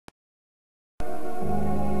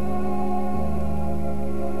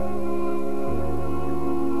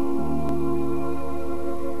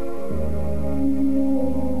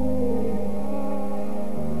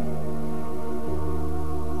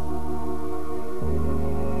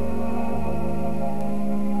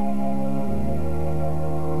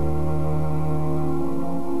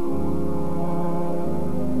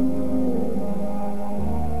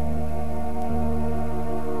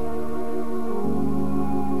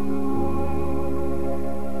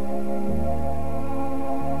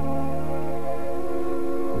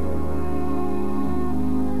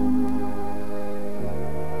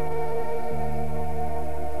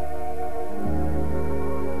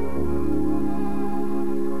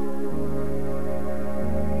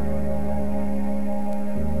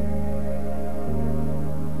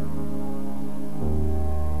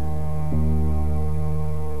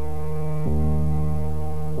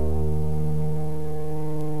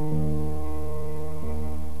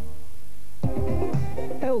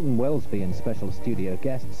Elton Wellesby and special studio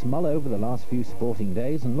guests mull over the last few sporting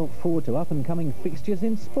days and look forward to up-and-coming fixtures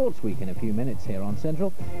in Sportsweek in a few minutes here on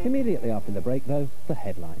Central. Immediately after the break, though, the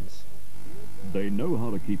headlines. They know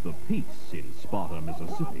how to keep the peace in Sparta,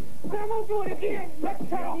 Mississippi. I won't do it again. Next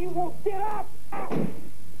time you won't get up. And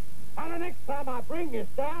the next time I bring this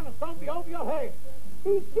down, it's going to be over your head.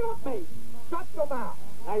 He killed me. Shut your mouth.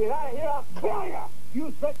 Now get out of here, I'll kill you.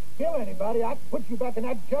 You threaten to kill anybody, I can put you back in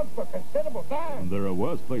that jug for considerable time. There are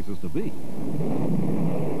worse places to be.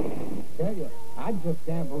 Tell you, I just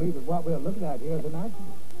can't believe that what we're looking at here is an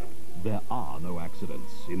accident. There are no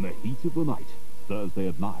accidents in the heat of the night. Thursday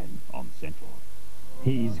at 9 on Central.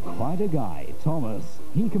 He's quite a guy, Thomas.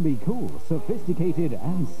 He can be cool, sophisticated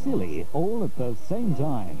and silly all at the same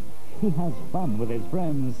time. He has fun with his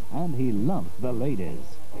friends and he loves the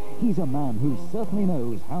ladies. He's a man who certainly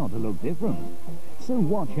knows how to look different. So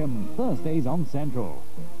watch him Thursdays on Central.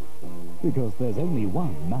 Because there's only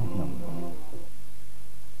one Magnum.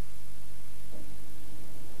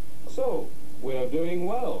 So, we're doing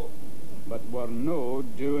well, but we're no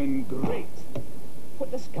doing great.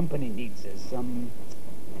 What this company needs is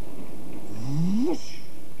whoosh.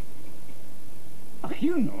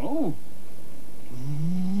 You know.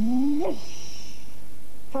 Whoosh.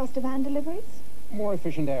 Faster van deliveries? More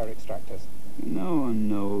efficient air extractors.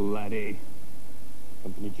 No, laddie.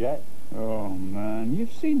 Company jet? Oh, man,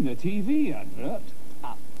 you've seen the TV advert.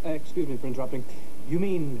 Excuse me for interrupting. You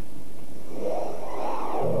mean... That's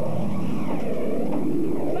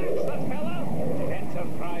the fella!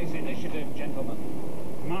 Enterprise initiative, gentlemen.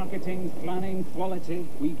 Marketing, planning, quality.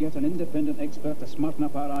 We get an independent expert to smarten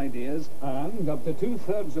up our ideas, and up to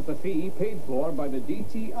 2/3 of the fee paid for by the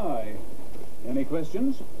DTI. Any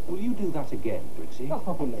questions? Will you do that again, Brixie?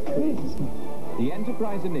 Oh, no, please. The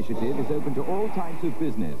Enterprise Initiative is open to all types of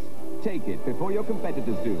business. Take it before your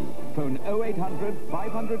competitors do. Phone 0800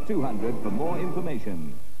 500 200 for more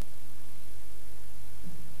information.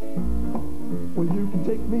 Well, you can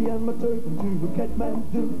take me and my turban to a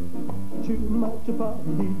Kathmandu, shoot my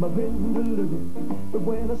chapati, eat my vindaloo. But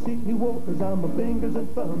when I see me walkers, I'm my fingers and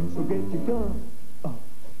thumbs, so get your gun.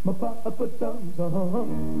 My poppadums,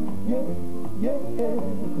 yeah, yeah.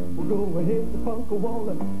 Well, go ahead, the funk I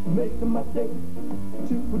wanna make them my day.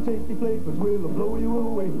 Two tasty flavors will blow you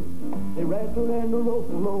away. They rattle and roll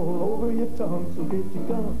all over your tongue, so get your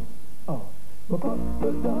gun. My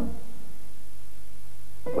poppadums.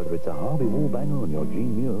 Whether it's a Harvey wall banger on your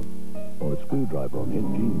jean muir, or a screwdriver on his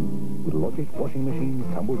jeans, with Logic washing machines,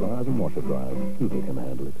 tumble dryers and washer dryers, Hoover can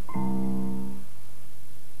handle it.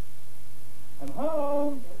 I'm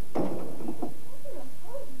home. He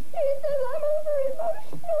says I'm over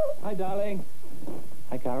emotional. Hi, darling.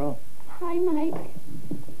 Hi, Carol. Hi, Mike.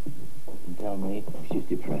 And tell me, she's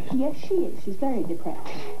depressed. Yes, she is. She's very depressed.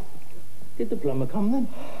 Did the plumber come then?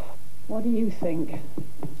 What do you think?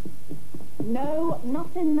 No,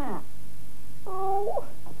 not in that. Oh,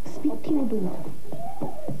 speak to your daughter.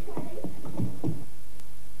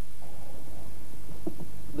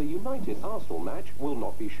 The United Arsenal match will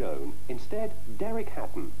not be shown. Instead, Derek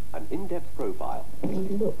Hatton, an in-depth profile.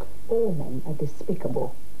 Look, all men are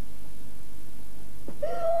despicable.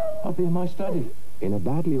 I'll be in my study. In a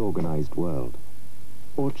badly organised world,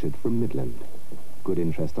 Orchard from Midland. Good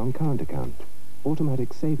interest on current account,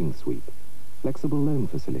 automatic savings sweep, flexible loan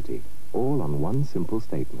facility, all on one simple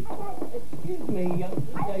statement. Excuse me, young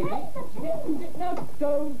lady. Now,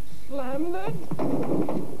 don't slam that.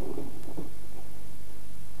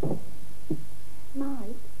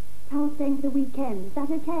 Mike, how's staying for the weekend? Is that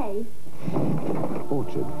okay?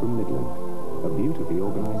 Orchard from Midland. A beautifully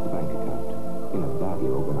organised bank account in a badly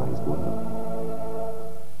organised world.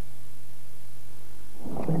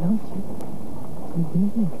 I love you. I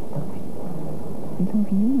really love you. I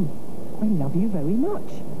love you. I love you very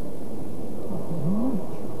much. I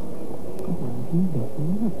love you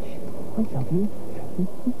very much. I love you very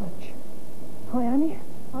much. Hi, Annie.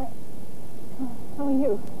 Hi. How are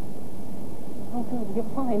you? Oh, good.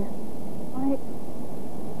 You're fine.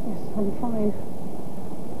 Yes, I'm fine.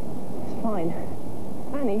 It's fine.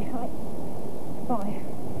 Annie, Bye.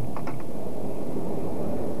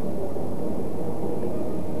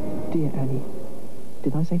 Dear Annie,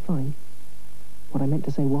 did I say fine? What I meant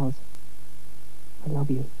to say was, I love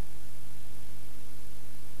you.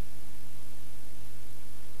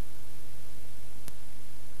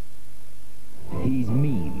 He's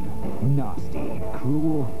mean, nasty,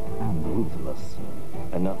 cruel, and ruthless.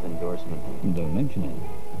 Enough endorsement. Don't mention it.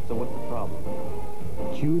 So what's the problem?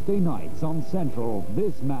 Tuesday nights on Central,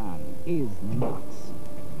 this man is nuts.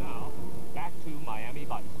 Now, back to Miami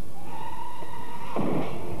Vice.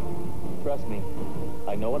 Trust me,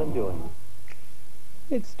 I know what I'm doing.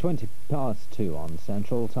 It's 2:20 on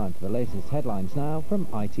Central. Time for the latest headlines now from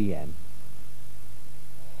ITN.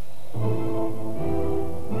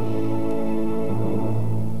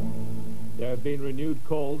 There have been renewed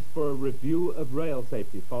calls for a review of rail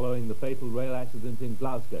safety following the fatal rail accident in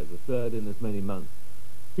Glasgow, the third in as many months.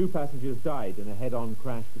 2 passengers died in a head-on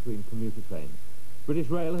crash between commuter trains. British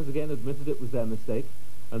Rail has again admitted it was their mistake,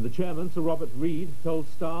 and the chairman, Sir Robert Reid, told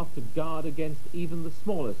staff to guard against even the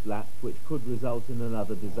smallest lapse which could result in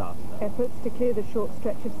another disaster. Efforts to clear the short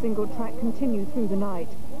stretch of single track continue through the night.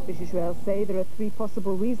 British Rail say there are 3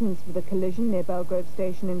 possible reasons for the collision near Belgrove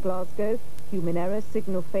Station in Glasgow: human error,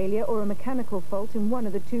 signal failure or a mechanical fault in one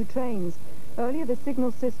of the 2 trains. Earlier the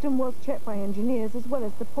signal system was checked by engineers as well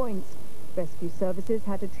as the points. Rescue services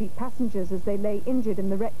had to treat passengers as they lay injured in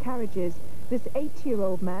the wrecked carriages. This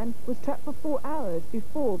 80-year-old man was trapped for 4 hours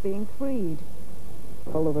before being freed.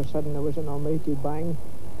 All of a sudden there was an almighty bang,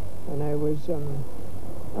 and I was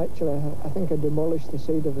actually, I think I demolished the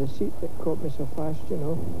side of the seat that caught me so fast, you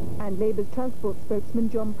know. And Labour's transport spokesman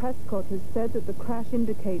John Prescott has said that the crash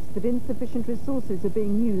indicates that insufficient resources are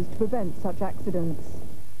being used to prevent such accidents.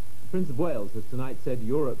 Prince of Wales has tonight said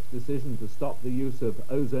Europe's decision to stop the use of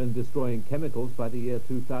ozone-destroying chemicals by the year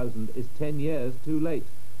 2000 is 10 years too late.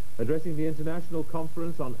 Addressing the International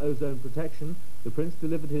Conference on Ozone Protection, the Prince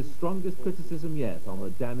delivered his strongest criticism yet on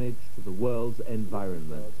the damage to the world's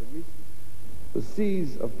environment. The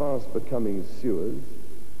seas are fast becoming sewers.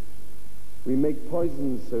 We make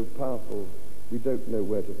poisons so powerful we don't know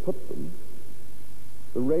where to put them.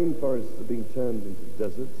 The rainforests are being turned into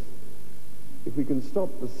deserts. If we can stop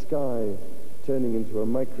the sky turning into a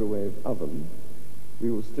microwave oven,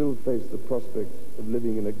 we will still face the prospect of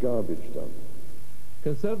living in a garbage dump.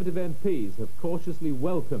 Conservative MPs have cautiously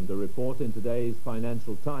welcomed a report in today's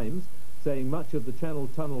Financial Times saying much of the Channel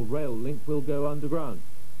Tunnel rail link will go underground.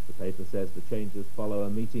 The paper says the changes follow a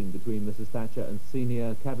meeting between Mrs Thatcher and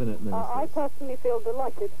senior cabinet ministers. I personally feel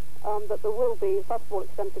delighted that there will be, first of all,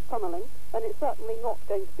 extensive tunnelling, and it's certainly not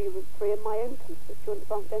going to be Route 3, and my own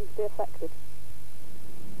constituents aren't going to be affected.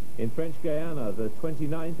 In French Guiana, the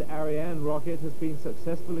 29th Ariane rocket has been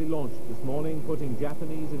successfully launched this morning, putting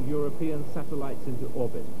Japanese and European satellites into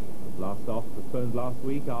orbit. The blast-off, postponed last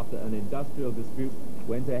week after an industrial dispute,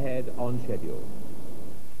 went ahead on schedule.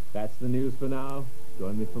 That's the news for now.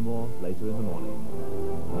 Join me for more later in the morning.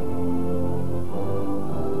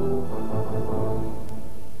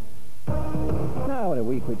 Now, in a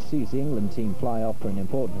week which sees the England team fly off for an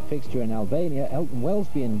important fixture in Albania, Elton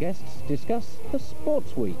Wellesby and guests discuss the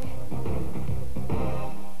Sportsweek.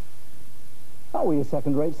 Are we a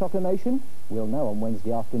second-rate soccer nation? We'll know on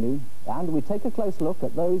Wednesday afternoon. And we take a close look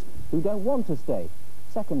at those who don't want to stay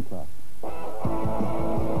second class.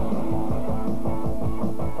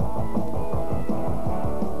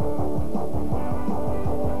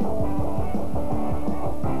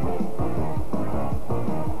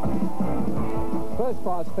 First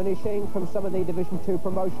class finishing from some of the Division 2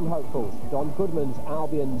 promotion hopefuls. Don Goodman's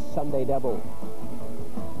Albion's Sunday Devil.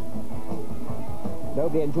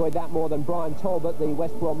 Nobody enjoyed that more than Brian Talbot, the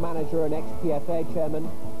West Brom manager and ex-PFA chairman.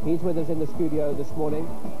 He's with us in the studio this morning.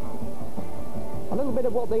 A little bit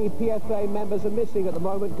of what the PFA members are missing at the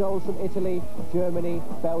moment: goals from Italy, Germany,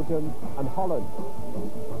 Belgium and Holland.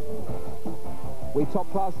 We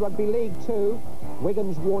top-class rugby league too.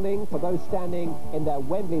 Wigan's warning for those standing in their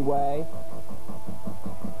Wembley way.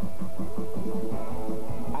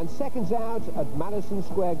 And seconds out at Madison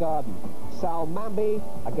Square Garden, Sal Mambi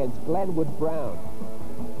against Glenwood Brown.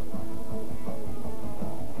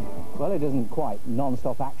 Well, it isn't quite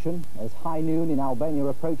non-stop action. As high noon in Albania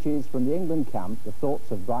approaches from the England camp, the thoughts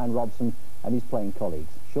of Brian Robson and his playing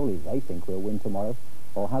colleagues. Surely they think we'll win tomorrow.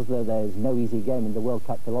 Or has there's no easy game in the World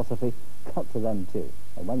Cup philosophy got to them too?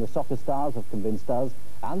 And when the soccer stars have convinced us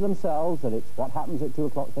and themselves that it's what happens at 2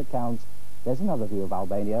 o'clock that counts, there's another view of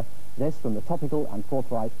Albania. This from the topical and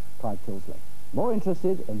forthright Clive Tilsley. More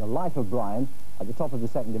interested in the life of Brian at the top of the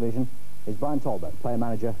second division is Brian Talbot,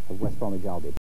 player-manager of West Bromwich Albion.